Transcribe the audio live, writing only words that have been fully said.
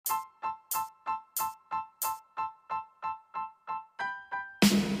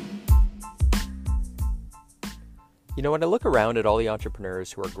You know, when I look around at all the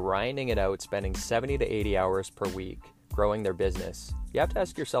entrepreneurs who are grinding it out, spending 70 to 80 hours per week growing their business, you have to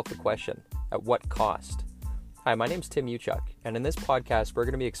ask yourself the question, at what cost? Hi, my name's Tim Uchuk, and in this podcast, we're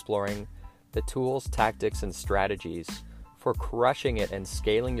going to be exploring the tools, tactics, and strategies for crushing it and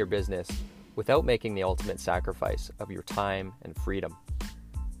scaling your business without making the ultimate sacrifice of your time and freedom.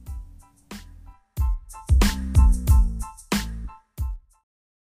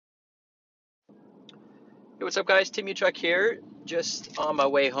 Hey, what's up, guys? Tim Uchuk here, just on my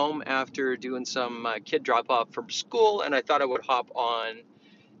way home after doing some kid drop-off from school, and I thought I would hop on,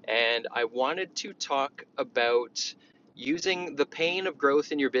 and I wanted to talk about using the pain of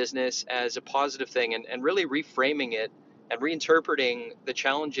growth in your business as a positive thing and really reframing it and reinterpreting the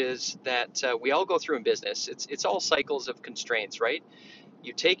challenges that we all go through in business. It's all cycles of constraints, right?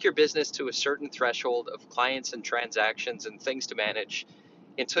 You take your business to a certain threshold of clients and transactions and things to manage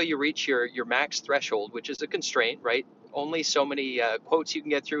until you reach your max threshold, which is a constraint, right? Only so many quotes you can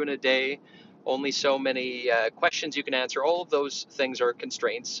get through in a day, only so many questions you can answer. All of those things are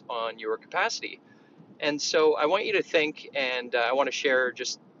constraints on your capacity. And so I want you to think, and I want to share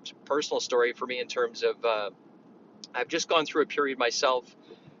just a personal story for me in terms of I've just gone through a period myself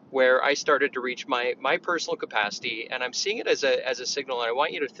where I started to reach my personal capacity, and I'm seeing it as a signal. And I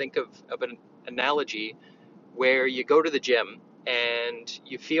want you to think of an analogy where you go to the gym and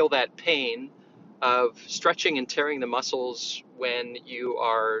you feel that pain of stretching and tearing the muscles when you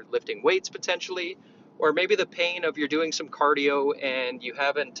are lifting weights potentially, or maybe the pain of you're doing some cardio and you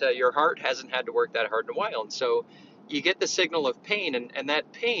haven't, your heart hasn't had to work that hard in a while. And so you get the signal of pain, and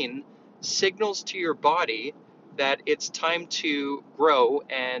that pain signals to your body that it's time to grow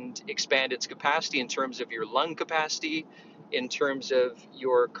and expand its capacity in terms of your lung capacity, in terms of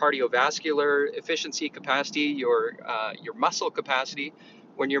your cardiovascular efficiency capacity, your muscle capacity.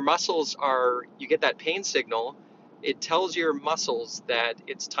 When your muscles you get that pain signal, it tells your muscles that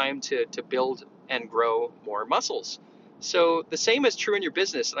it's time to build and grow more muscles. So the same is true in your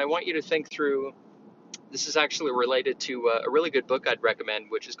business. And I want you to think through, this is actually related to a really good book I'd recommend,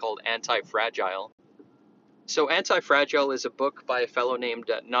 which is called Anti-Fragile. So Anti-Fragile is a book by a fellow named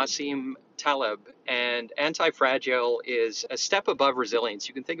Nassim Taleb, and Anti-Fragile is a step above resilience.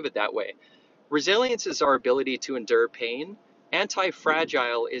 You can think of it that way. Resilience is our ability to endure pain.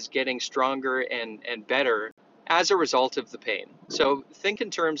 Anti-Fragile is getting stronger and better as a result of the pain. So think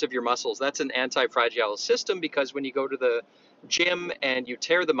in terms of your muscles. That's an anti-fragile system, because when you go to the gym and you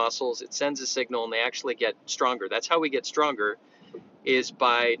tear the muscles, it sends a signal and they actually get stronger. That's how we get stronger, is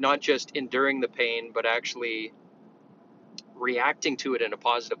by not just enduring the pain, but actually reacting to it in a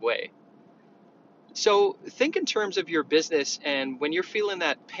positive way. So think in terms of your business, and when you're feeling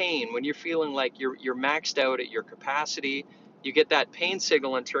that pain, when you're feeling like you're maxed out at your capacity, you get that pain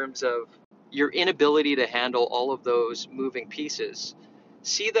signal in terms of your inability to handle all of those moving pieces.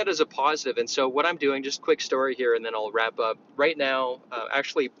 See that as a positive. And so what I'm doing, just quick story here, and then I'll wrap up. Right now,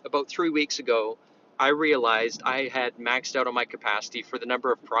 actually about 3 weeks ago, I realized I had maxed out on my capacity for the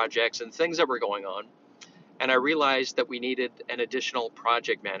number of projects and things that were going on. And I realized that we needed an additional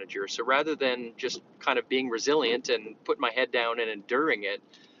project manager. So rather than just kind of being resilient and putting my head down and enduring it,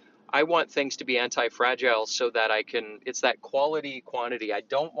 I want things to be anti-fragile so that it's that quality quantity. I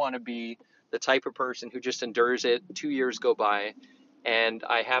don't want to be the type of person who just endures it. 2 years go by and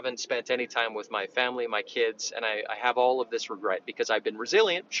I haven't spent any time with my family, my kids, and I have all of this regret because I've been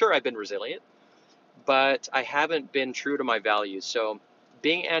resilient. Sure, I've been resilient, but I haven't been true to my values. So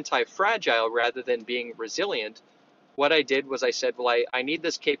being anti-fragile rather than being resilient, what I did was I said, well, I need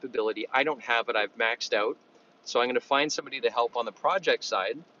this capability. I don't have it. I've maxed out. So I'm going to find somebody to help on the project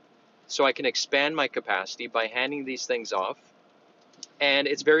side so I can expand my capacity by handing these things off. And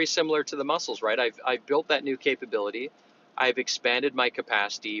it's very similar to the muscles, right? I've built that new capability. I've expanded my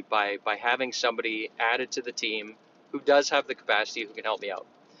capacity by having somebody added to the team who does have the capacity, who can help me out.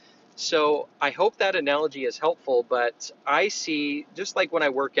 So I hope that analogy is helpful, but I see, just like when I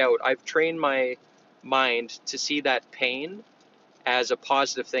work out, I've trained my mind to see that pain as a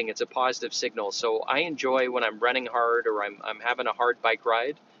positive thing. It's a positive signal. So I enjoy when I'm running hard or I'm having a hard bike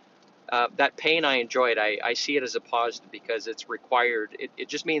ride. That pain, I enjoy it. I see it as a positive because it's required. It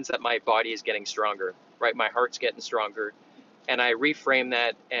just means that my body is getting stronger, right? My heart's getting stronger. And I reframe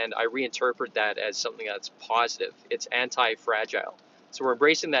that and I reinterpret that as something that's positive. It's anti-fragile. So we're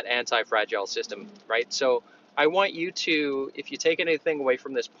embracing that anti-fragile system, right? So I want you to, if you take anything away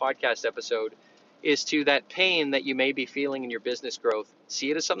from this podcast episode, is to that pain that you may be feeling in your business growth,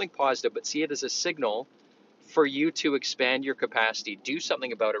 see it as something positive, but see it as a signal for you to expand your capacity. Do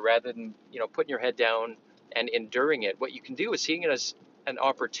something about it rather than, putting your head down and enduring it. What you can do is seeing it as an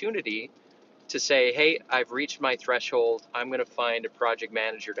opportunity to say, hey, I've reached my threshold. I'm going to find a project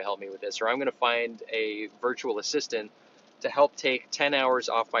manager to help me with this, or I'm going to find a virtual assistant to help take 10 hours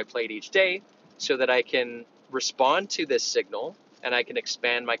off my plate each day so that I can respond to this signal and I can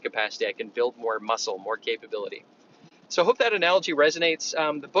expand my capacity. I can build more muscle, more capability. So I hope that analogy resonates.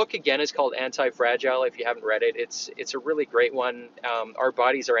 The book, again, is called Anti-Fragile. If you haven't read it, it's a really great one. Our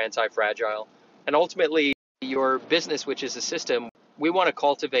bodies are anti-fragile. And ultimately, your business, which is a system, we want to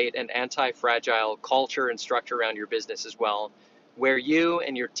cultivate an anti-fragile culture and structure around your business as well, where you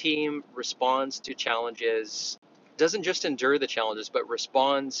and your team responds to challenges, doesn't just endure the challenges, but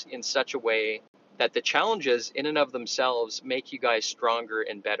responds in such a way that the challenges in and of themselves make you guys stronger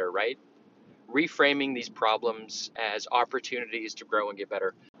and better, right? Reframing these problems as opportunities to grow and get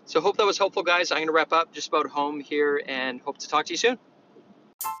better. So hope that was helpful, guys. I'm going to wrap up just about home here and hope to talk to you soon.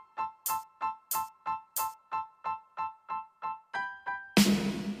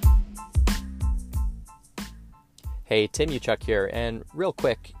 Hey, Tim Uchuk here, and real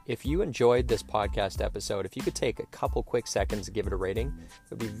quick, if you enjoyed this podcast episode, if you could take a couple quick seconds to give it a rating, it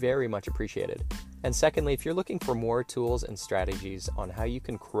would be very much appreciated. And secondly, if you're looking for more tools and strategies on how you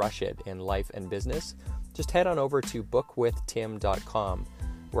can crush it in life and business, just head on over to bookwithtim.com,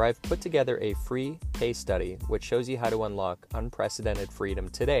 where I've put together a free case study which shows you how to unlock unprecedented freedom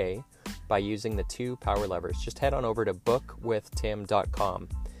today by using the 2 power levers. Just head on over to bookwithtim.com.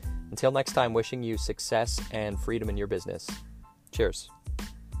 Until next time, wishing you success and freedom in your business. Cheers.